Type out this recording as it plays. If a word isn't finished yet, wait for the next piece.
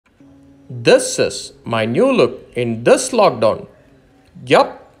This is my new look in this lockdown.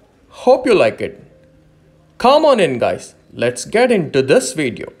 Yup, hope you like it. Come on in guys, let's get into this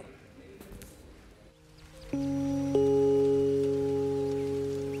video.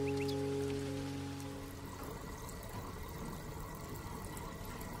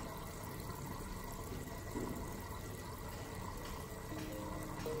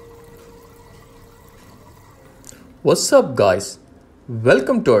 What's up guys?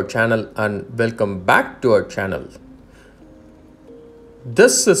 Welcome to our channel and welcome back to our channel.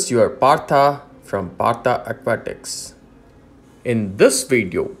 This is your Partha from Partha Aquatics. In this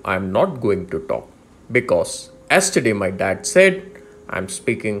video, I'm not going to talk because yesterday my dad said I'm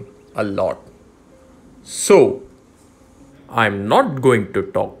speaking a lot. So, I'm not going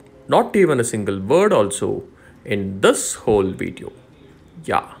to talk, not even a single word also in this whole video.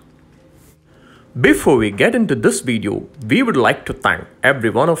 Yeah. Before we get into this video, we would like to thank every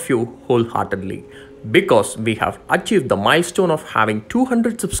one of you wholeheartedly because we have achieved the milestone of having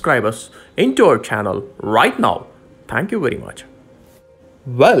 200 subscribers into our channel right now. Thank you very much.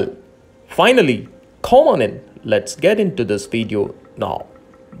 Well, finally, come on in. Let's get into this video now.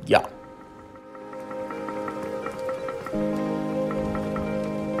 Yeah.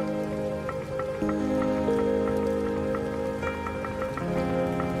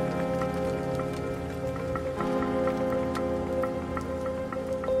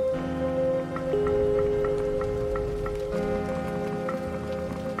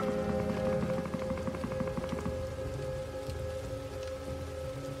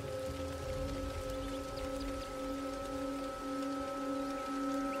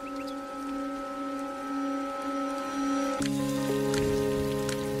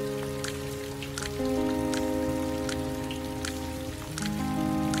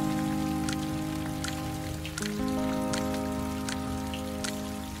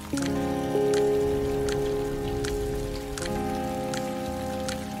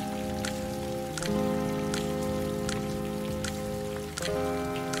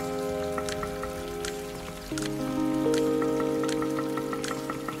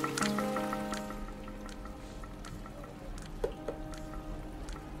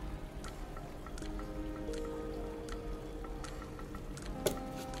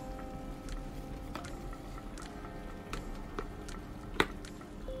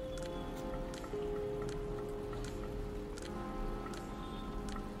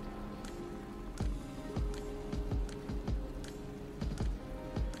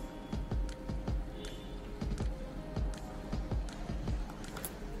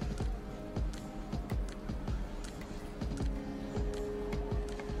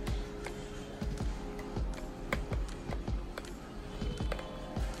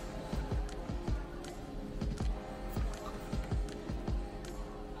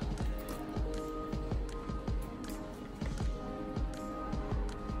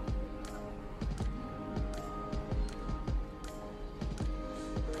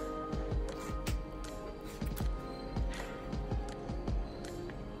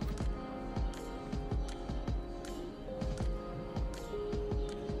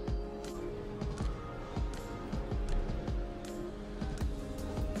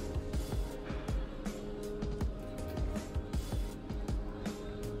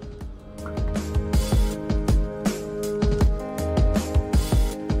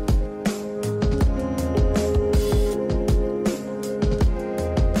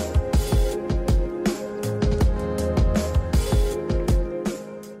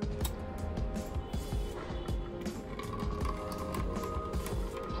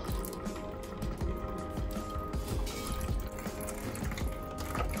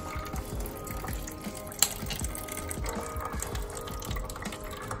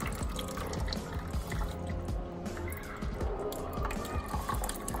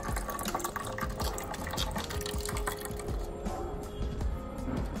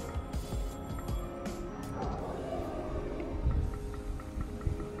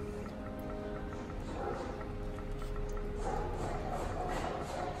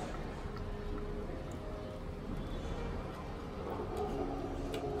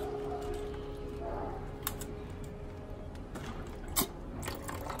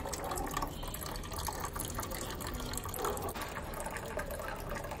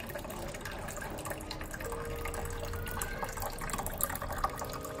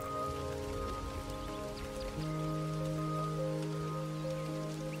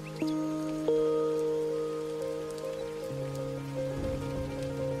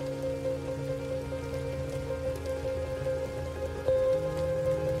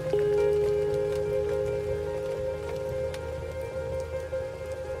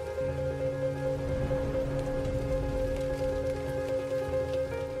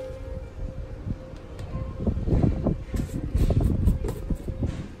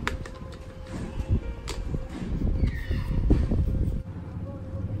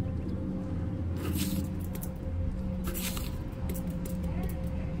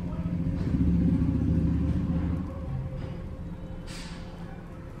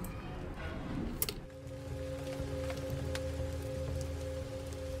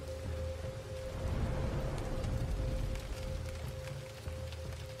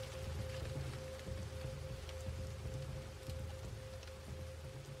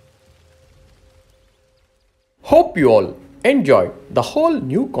 Hope you all enjoy the whole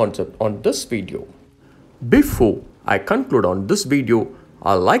new concept on this video. Before I conclude on this video,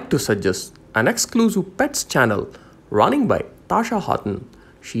 I'd like to suggest an exclusive pets channel running by Tasha Hatton.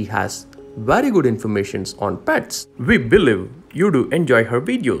 She has very good information on pets. We believe you do enjoy her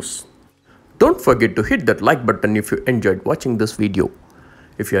videos. Don't forget to hit that like button if you enjoyed watching this video.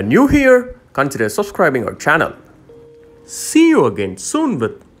 If you are new here, consider subscribing our channel. See you again soon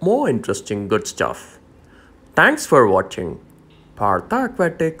with more interesting good stuff. Thanks for watching Partha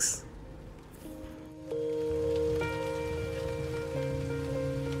Aquatics.